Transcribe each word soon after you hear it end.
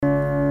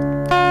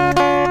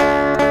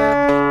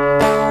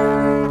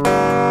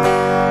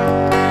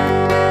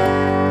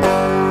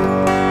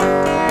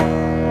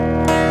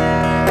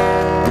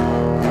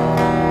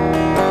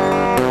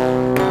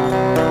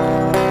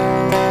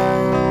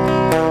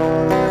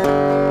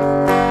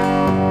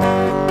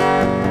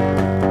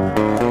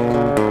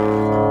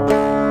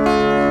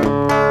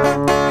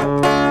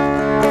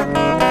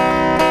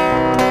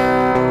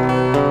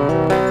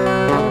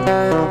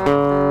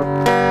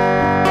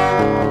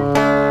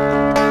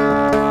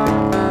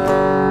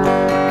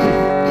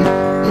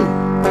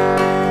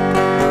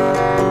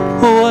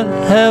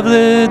have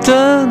they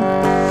done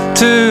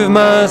to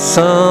my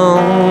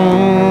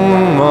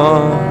song, Ma?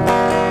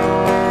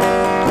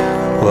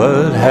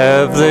 What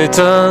have they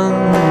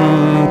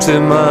done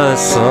to my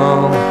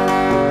song?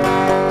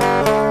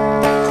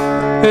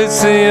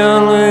 It's the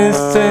only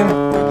thing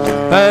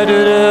I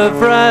did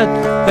have right,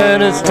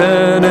 and it's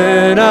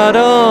turning out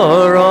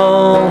all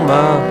wrong,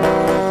 Ma.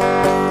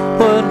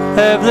 What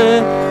have they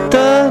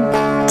done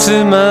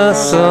to my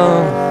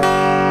song?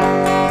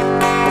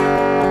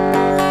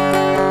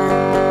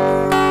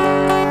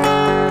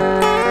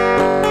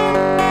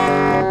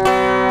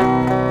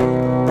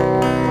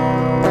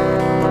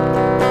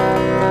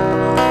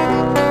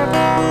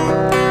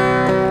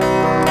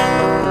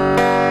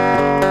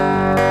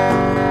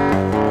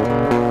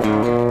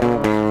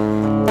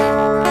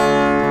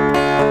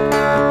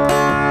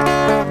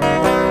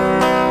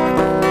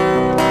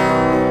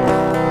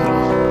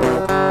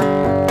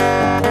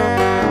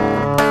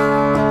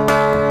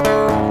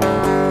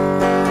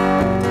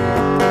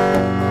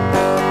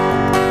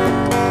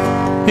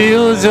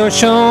 Ils ont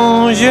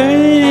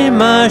changé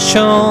ma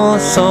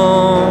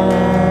chanson,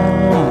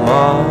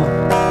 moi.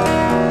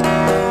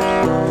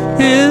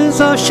 Ils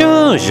ont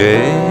changé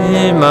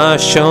ma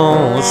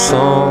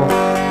chanson.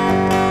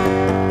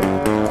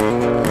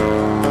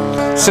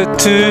 Si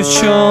tu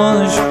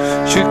changes,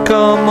 je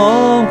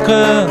comprends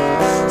que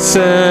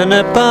ce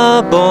n'est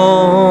pas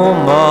bon,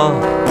 moi.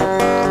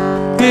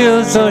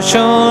 Ils ont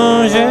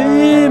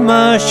changé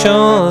ma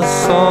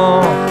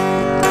chanson.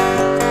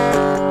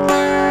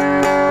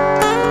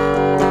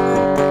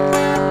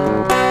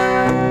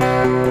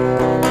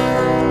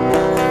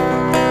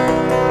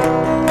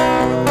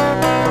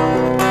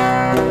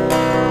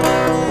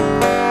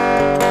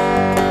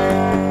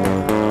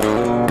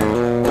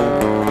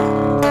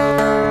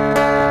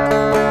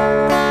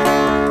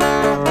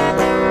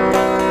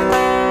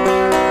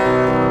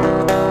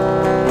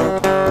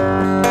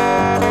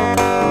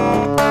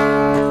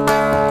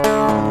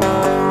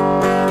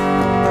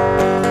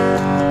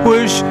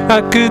 Wish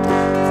I could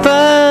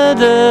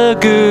find a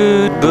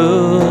good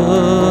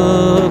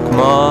book,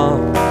 Ma.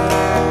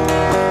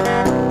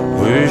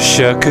 Wish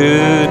I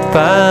could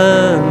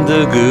find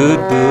a good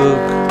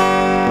book.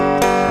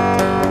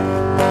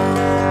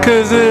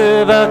 'Cause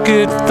if I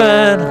could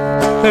find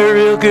a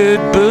real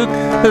good book,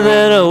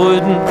 then I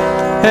wouldn't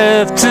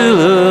have to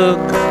look,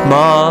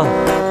 Ma,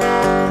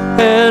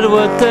 at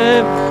what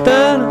they've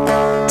done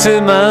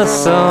to my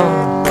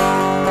song.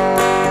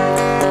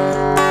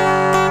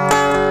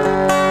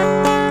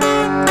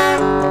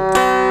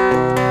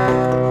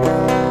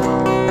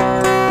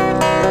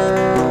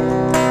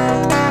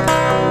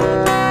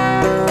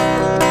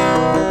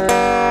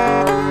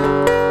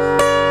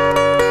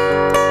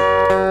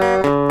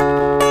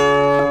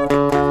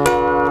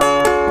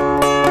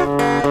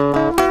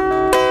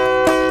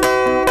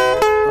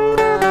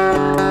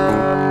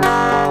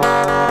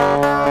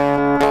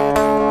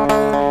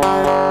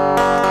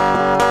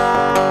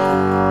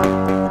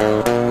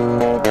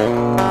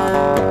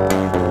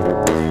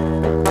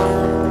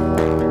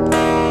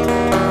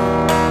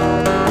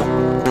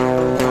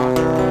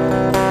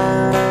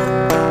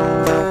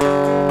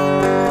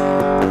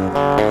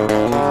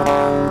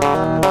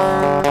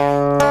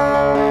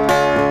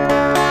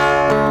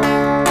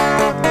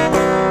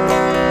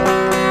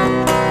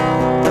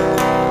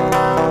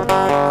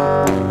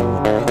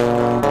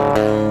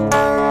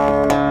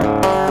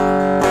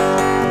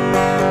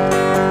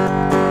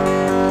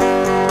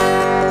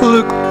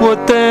 Look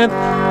what they've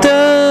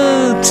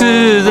done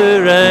to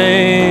the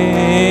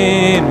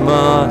rain,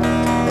 Ma.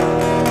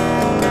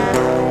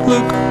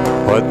 Look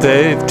what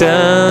they've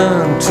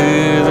done to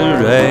the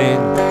rain.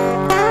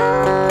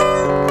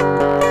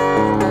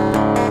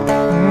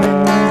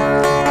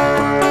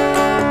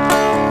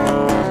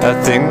 I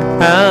think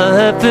I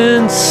have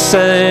been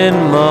saying,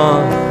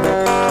 Ma.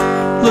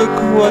 Look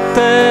what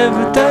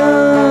they've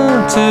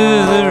done to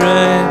the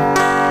rain.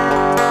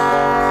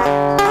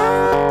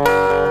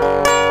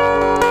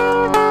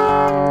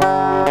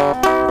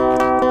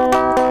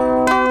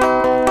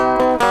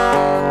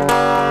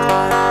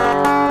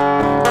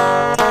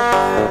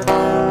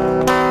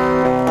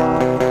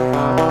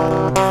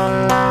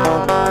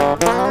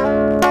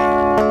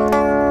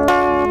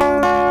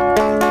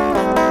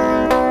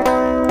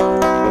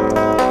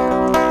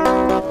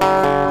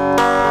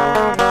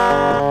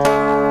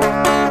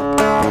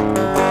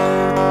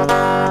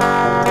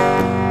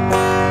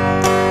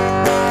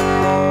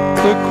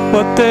 Look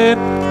what they've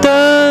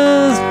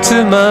done to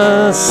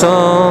my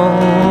song,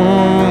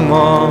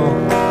 Ma.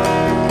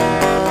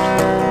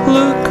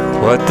 Look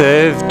what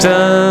they've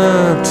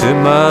done to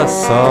my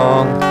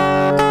song.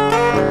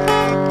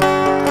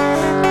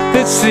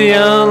 It's the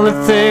only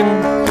thing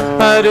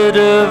I did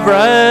of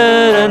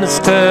right, and it's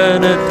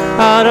turned it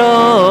out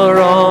all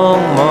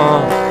wrong,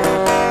 Ma.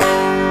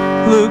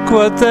 Look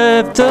what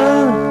they've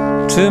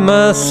done to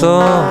my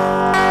song.